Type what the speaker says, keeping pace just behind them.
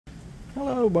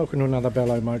Hello, welcome to another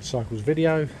Bello Motorcycles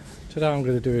video. Today I'm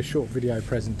going to do a short video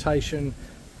presentation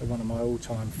of one of my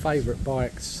all-time favourite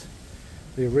bikes,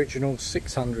 the original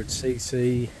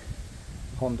 600cc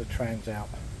Honda Transalp.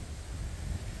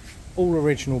 All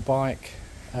original bike,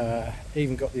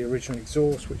 even got the original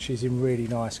exhaust, which is in really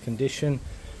nice condition.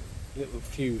 Little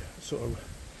few sort of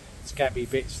scabby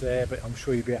bits there, but I'm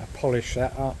sure you'll be able to polish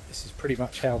that up. This is pretty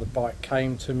much how the bike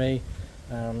came to me.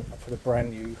 I put a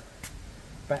brand new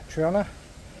battery on her.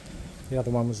 The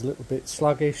other one was a little bit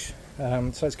sluggish,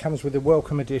 so it comes with a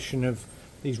welcome addition of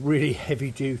these really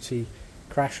heavy duty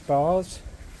crash bars.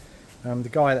 The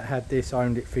guy that had this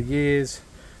owned it for years,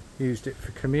 used it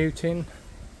for commuting.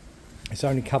 It's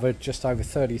only covered just over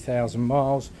 30,000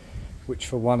 miles, which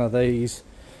for one of these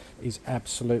is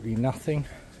absolutely nothing.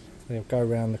 They'll go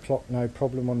around the clock no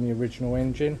problem on the original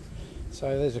engine.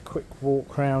 So there's a quick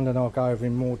walk round and I'll go over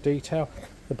in more detail.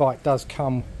 The bike does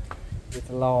come with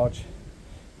a large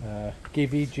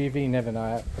jivvy, never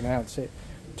know how to pronounce it,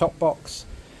 top box,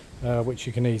 which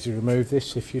you can easily remove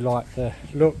this if you like the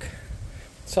look.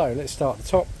 So let's start at the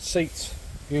top. Seats,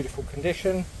 beautiful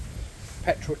condition.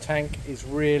 Petrol tank is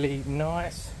really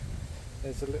nice.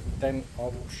 There's a little dent I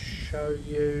will show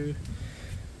you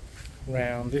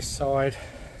round this side,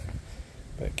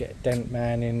 but get a dent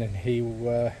man in and he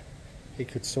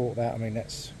could sort that. I mean,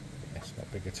 that's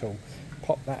not big at all.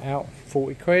 Pop that out,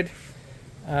 40 quid.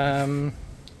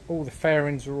 All the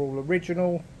fairings are all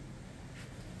original.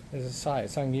 As I say,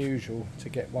 it's unusual to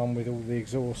get one with all the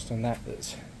exhaust and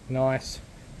that's nice.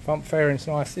 Front fairing's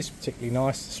nice. This is particularly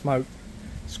nice. The smoke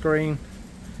screen,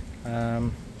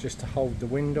 just to hold the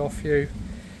wind off you.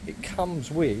 It comes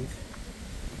with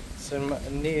some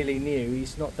nearly new,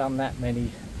 he's not done that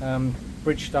many,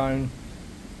 Bridgestone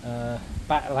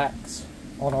Battle Axe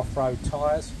on off-road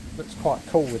tyres. Looks quite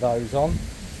cool with those on.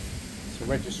 It's a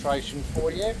registration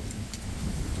for you.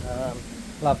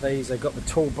 Love these. They've got the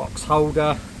toolbox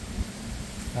holder.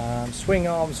 Swing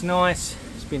arm's nice.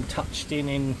 It's been touched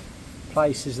in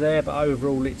places there, but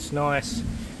overall it's nice.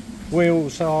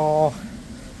 Wheels are,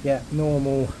 yeah,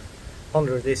 normal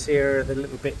Honda of this era. They're a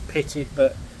little bit pitted,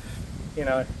 but you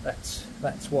know,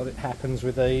 that's what it happens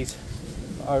with these.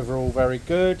 But overall very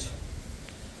good.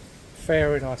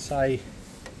 Fairing, I say,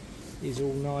 is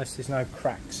all nice. There's no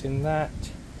cracks in that.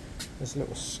 There's a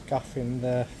little scuff in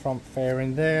the front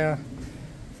fairing there.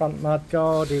 Front mud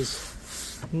guard is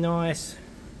nice.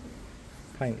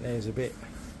 Paint there's a bit,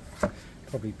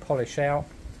 probably polish out.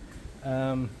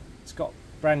 It's got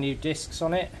brand new discs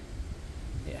on it.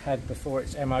 It had before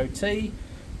its MOT.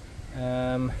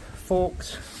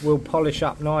 Forks will polish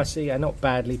up nicely. They're not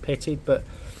badly pitted, but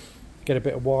get a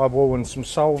bit of wire wool and some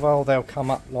Solval, they'll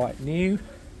come up like new. You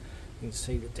can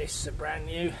see the discs are brand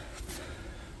new.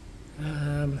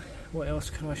 What else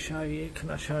can I show you?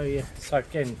 So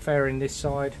again, fairing this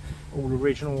side, all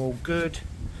original, all good.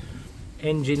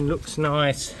 Engine looks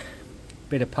nice.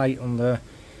 Bit of paint on the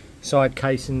side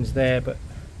casings there, but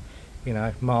you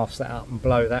know, mask that up and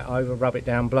blow that over, rub it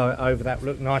down, blow it over, that would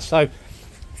look nice. So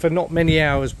for not many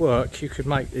hours work, you could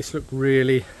make this look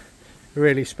really,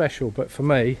 really special. But for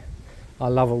me, I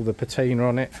love all the patina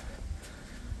on it.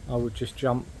 I would just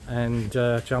jump on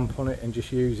it and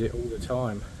just use it all the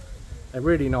time. They're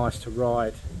really nice to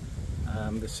ride.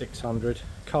 The 600,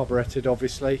 carburetted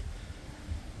obviously.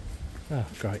 Oh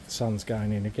great, the sun's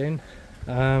going in again.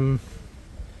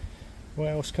 What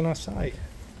else can I say?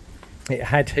 It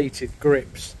had heated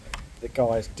grips. The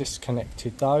guys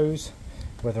disconnected those.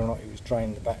 Whether or not it was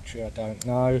draining the battery, I don't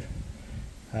know.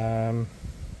 But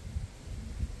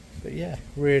yeah,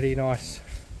 really nice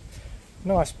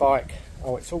bike.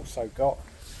 Oh, it's also got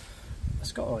a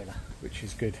Scott oiler, which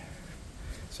is good.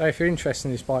 So if you're interested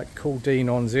in this bike, call Dean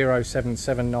on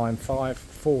 07795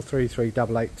 433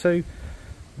 882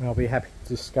 and I'll be happy to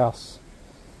discuss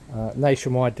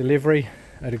nationwide delivery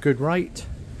at a good rate,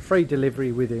 free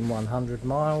delivery within 100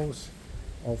 miles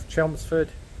of Chelmsford,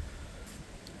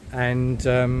 and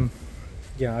you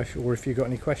know, if you've got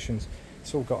any questions,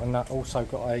 it's all got also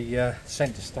got a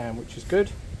centre stand, which is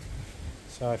good.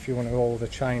 So if you want to oil the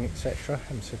chain, etc., I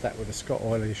haven't said that with a Scott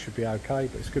oiler, you should be okay,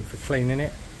 but it's good for cleaning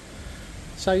it.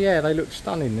 So yeah, they look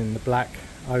stunning in the black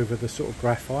over the sort of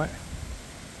graphite.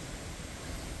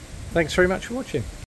 Thanks very much for watching.